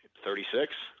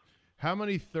 36. How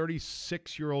many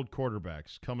 36-year-old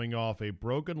quarterbacks coming off a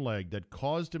broken leg that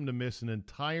caused him to miss an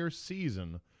entire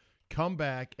season come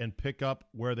back and pick up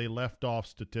where they left off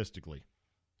statistically?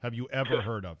 Have you ever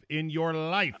heard of in your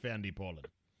life, Andy Pollin?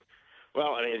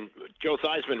 Well, I mean, Joe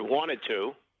Theismann wanted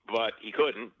to, but he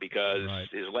couldn't because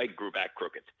his leg grew back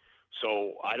crooked.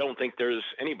 So I don't think there's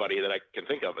anybody that I can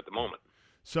think of at the moment.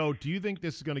 So do you think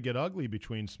this is going to get ugly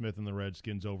between Smith and the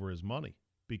Redskins over his money?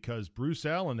 Because Bruce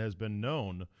Allen has been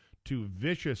known to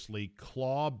viciously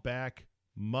claw back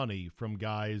money from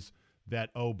guys that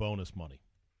owe bonus money.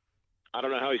 I don't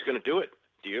know how he's going to do it.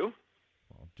 Do you?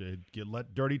 Well,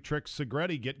 let Dirty Trick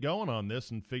Segretti get going on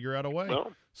this and figure out a way.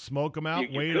 Well, smoke him out,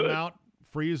 wait him out,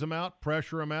 freeze him out,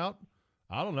 pressure him out.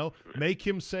 I don't know. Make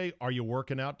him say, are you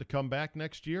working out to come back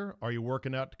next year? Are you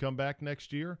working out to come back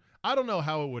next year? I don't know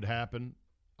how it would happen.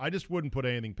 I just wouldn't put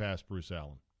anything past Bruce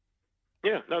Allen.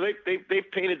 Yeah, no, they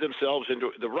painted themselves into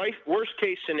the worst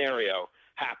case scenario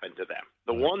happened to them.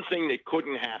 The one thing that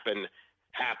couldn't happen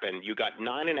happened. You got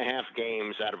 9.5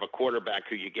 games out of a quarterback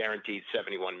who you guaranteed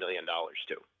 $71 million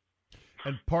to.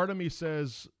 And part of me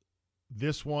says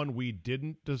this one we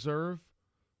didn't deserve.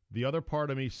 The other part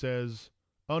of me says,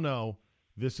 oh no,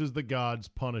 this is the gods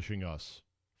punishing us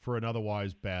for an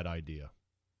otherwise bad idea.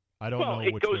 I don't know which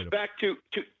way. Well, it goes back to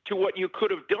what you could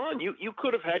have done. You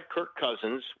could have had Kirk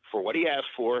Cousins for what he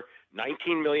asked for,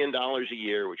 $19 million a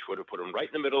year, which would have put him right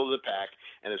in the middle of the pack.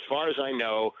 And as far as I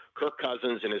know, Kirk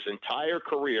Cousins in his entire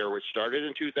career, which started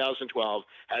in 2012,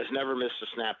 has never missed a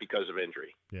snap because of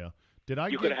injury. Yeah.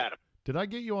 You could have had him. Did I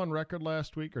get you on record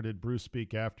last week, or did Bruce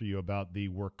speak after you about the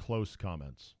 "we're close"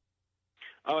 comments?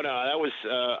 Oh, no, that was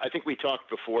I think we talked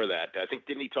before that. I think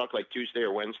didn't he talk like Tuesday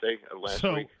or Wednesday of last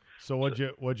week? So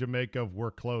what'd you make of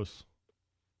 "we're close"?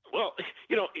 Well,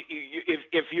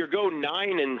 if you go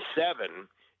 9-7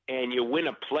 and you win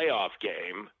a playoff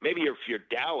game, maybe if you're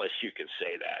Dallas, you can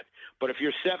say that. But if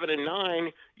you're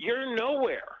 7-9, you're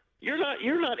nowhere. You're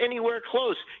not anywhere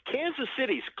close. Kansas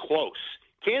City's close.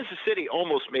 Kansas City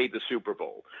almost made the Super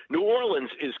Bowl. New Orleans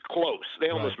is close. They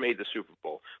almost made the Super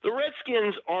Bowl. The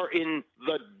Redskins are in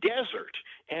the desert.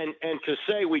 And to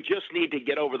say we just need to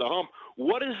get over the hump,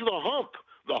 what is the hump?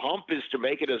 The hump is to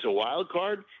make it as a wild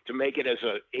card, to make it as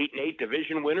a 8-8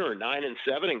 division winner or 9-7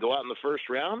 and go out in the first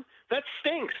round. That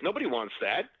stinks. Nobody wants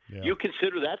that. Yeah. You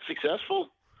consider that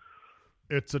successful?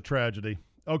 It's a tragedy.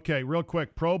 Okay, real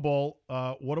quick, Pro Bowl.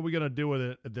 What are we going to do with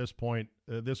it at this point?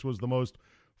 This was the most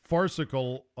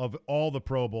farcical of all the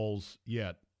Pro Bowls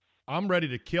yet. I'm ready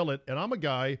to kill it, and I'm a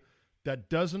guy that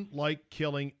doesn't like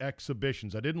killing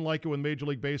exhibitions. I didn't like it when Major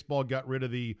League Baseball got rid of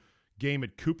the game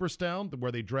at Cooperstown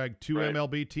where they dragged two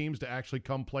MLB teams to actually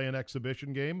come play an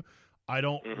exhibition game. I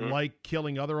don't like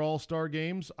killing other all-star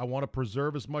games. I want to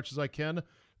preserve as much as I can.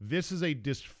 This is a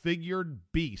disfigured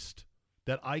beast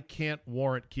that I can't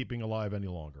warrant keeping alive any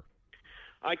longer.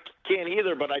 I can't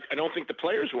either, but I don't think the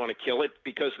players want to kill it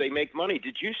because they make money.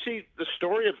 Did you see the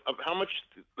story of how much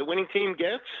the winning team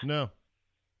gets? No.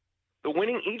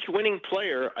 Each winning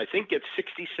player, I think, gets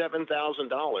 $67,000.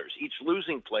 Each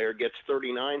losing player gets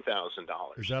 $39,000.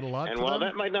 Is that a lot? And to while them?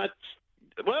 that might not,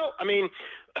 well, I mean,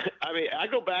 I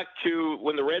go back to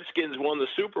when the Redskins won the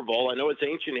Super Bowl. I know it's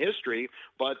ancient history,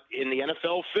 but in the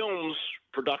NFL Films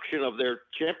production of their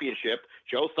championship,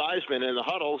 Joe Theismann in the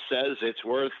huddle says it's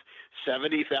worth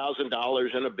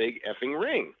 $70,000 and a big effing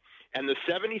ring. And the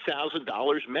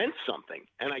 $70,000 meant something.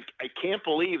 And I can't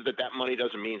believe that money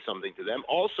doesn't mean something to them.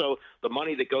 Also, the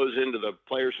money that goes into the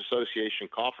Players Association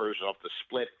coffers off the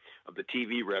split of the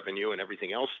TV revenue and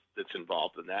everything else that's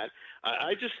involved in that.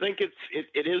 I just think it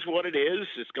is what it is.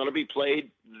 It's going to be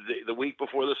played the week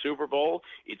before the Super Bowl.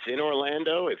 It's in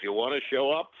Orlando. If you want to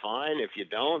show up, fine. If you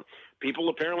don't, people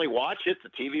apparently watch it. The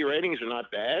TV ratings are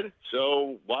not bad.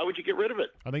 So why would you get rid of it?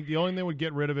 I think the only thing that would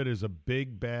get rid of it is a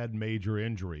big, bad, major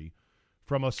injury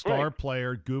from a star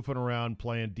player goofing around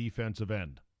playing defensive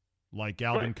end, like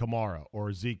Alvin Kamara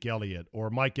or Zeke Elliott or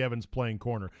Mike Evans playing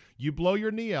corner. You blow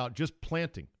your knee out just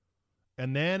planting.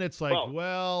 And then it's like,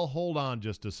 well, hold on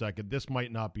just a second. This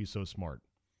might not be so smart.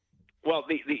 Well,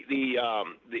 the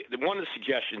one of the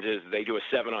suggestions is they do a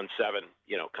 7-on-7,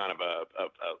 kind of a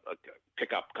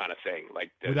pickup kind of thing,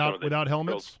 like without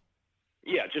helmets.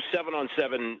 Yeah, just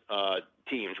 7-on-7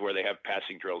 teams where they have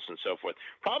passing drills and so forth.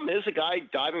 Problem is, a guy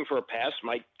diving for a pass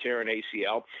might tear an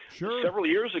ACL. Sure. Several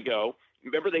years ago,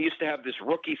 remember they used to have this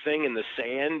rookie thing in the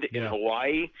sand in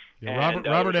Hawaii. Yeah,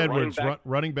 Robert Edwards,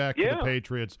 running back for the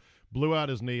Patriots, blew out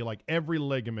his knee, like every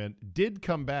ligament, did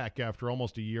come back after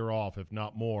almost a year off, if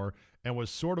not more, and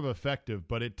was sort of effective,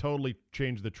 but it totally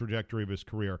changed the trajectory of his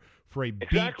career for a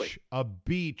beach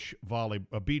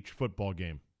football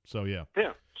game. So yeah.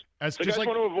 So guys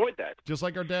want to avoid that. Just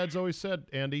like our dads always said,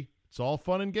 Andy, it's all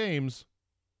fun and games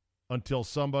until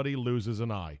somebody loses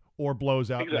an eye or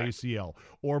blows out an ACL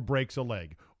or breaks a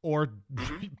leg or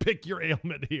pick your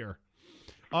ailment here.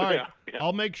 All right,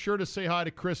 I'll make sure to say hi to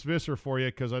Chris Visser for you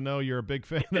because I know you're a big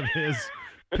fan of his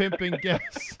pimping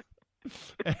guests.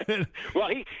 Well,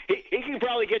 he can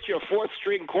probably get you a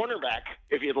fourth-string cornerback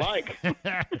if you'd like.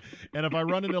 And if I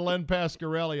run into Len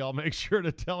Pasquarelli, I'll make sure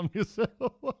to tell him you said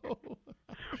hello.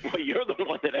 Well, you're the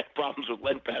one that had problems with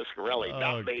Len Pasquarelli,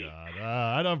 not me. God.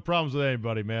 I don't have problems with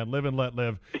anybody, man. Live and let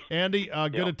live. Andy,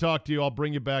 good to talk to you. I'll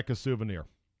bring you back a souvenir.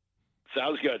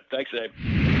 Sounds good. Thanks, Abe.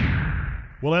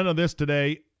 We'll end on this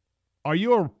today. Are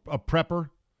you a prepper?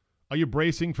 Are you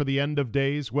bracing for the end of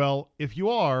days? Well, if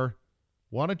you are,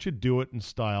 why don't you do it in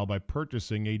style by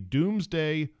purchasing a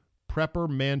doomsday prepper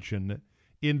mansion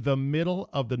in the middle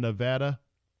of the Nevada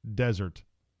desert.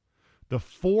 The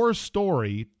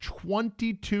 4-story,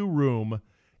 22-room,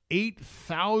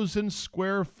 8,000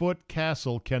 square foot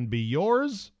castle can be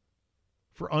yours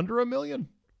for under $1 million,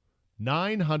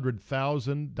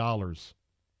 $900,000.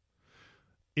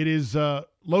 It is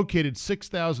located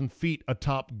 6,000 feet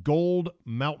atop Gold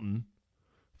Mountain,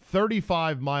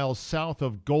 35 miles south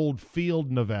of Gold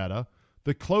Field, Nevada.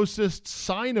 The closest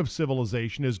sign of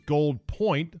civilization is Gold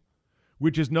Point,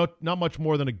 which is not much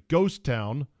more than a ghost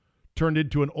town turned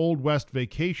into an Old West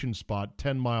vacation spot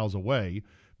 10 miles away.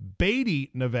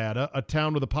 Beatty, Nevada, a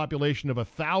town with a population of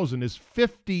 1,000, is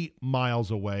 50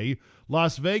 miles away.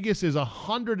 Las Vegas is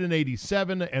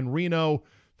 187, and Reno,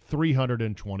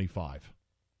 325.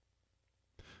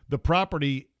 The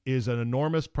property is an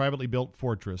enormous privately built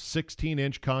fortress,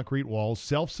 16-inch concrete walls,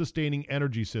 self-sustaining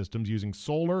energy systems using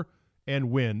solar and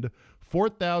wind,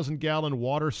 4,000-gallon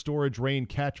water storage rain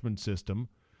catchment system.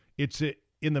 It's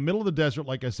in the middle of the desert,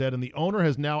 like I said, and the owner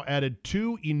has now added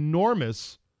 2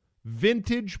 enormous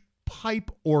vintage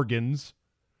pipe organs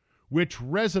which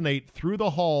resonate through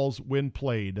the halls when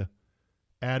played,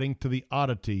 adding to the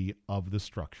oddity of the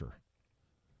structure.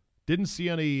 Didn't see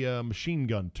any machine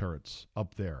gun turrets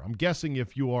up there. I'm guessing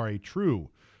if you are a true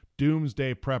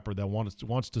doomsday prepper that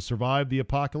wants to survive the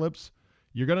apocalypse,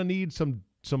 you're going to need some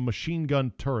machine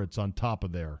gun turrets on top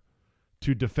of there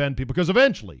to defend people. Because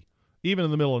eventually, even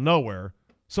in the middle of nowhere,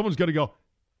 someone's going to go,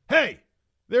 hey,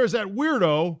 there's that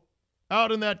weirdo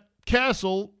out in that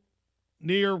castle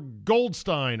near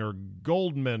Goldstein or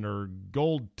Goldman or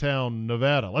Goldtown,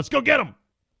 Nevada. Let's go get him.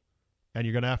 And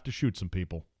you're going to have to shoot some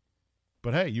people.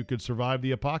 But hey, you could survive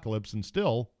the apocalypse and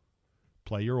still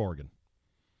play your organ.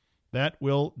 That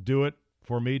will do it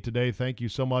for me today. Thank you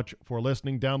so much for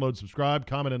listening. Download, subscribe,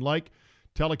 comment, and like.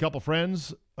 Tell a couple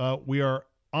friends. We are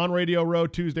on Radio Row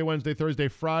Tuesday, Wednesday, Thursday,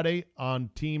 Friday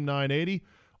on Team 980.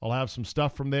 I'll have some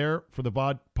stuff from there for the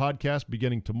podcast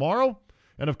beginning tomorrow.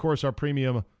 And, of course, our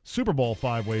premium Super Bowl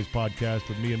 5 Ways podcast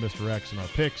with me and Mr. X and our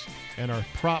picks and our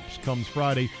props comes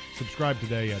Friday. Subscribe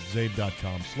today at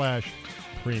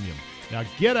zabe.com/premium. Now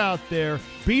get out there,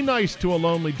 be nice to a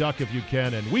lonely duck if you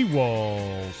can, and we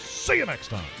will see you next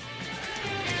time.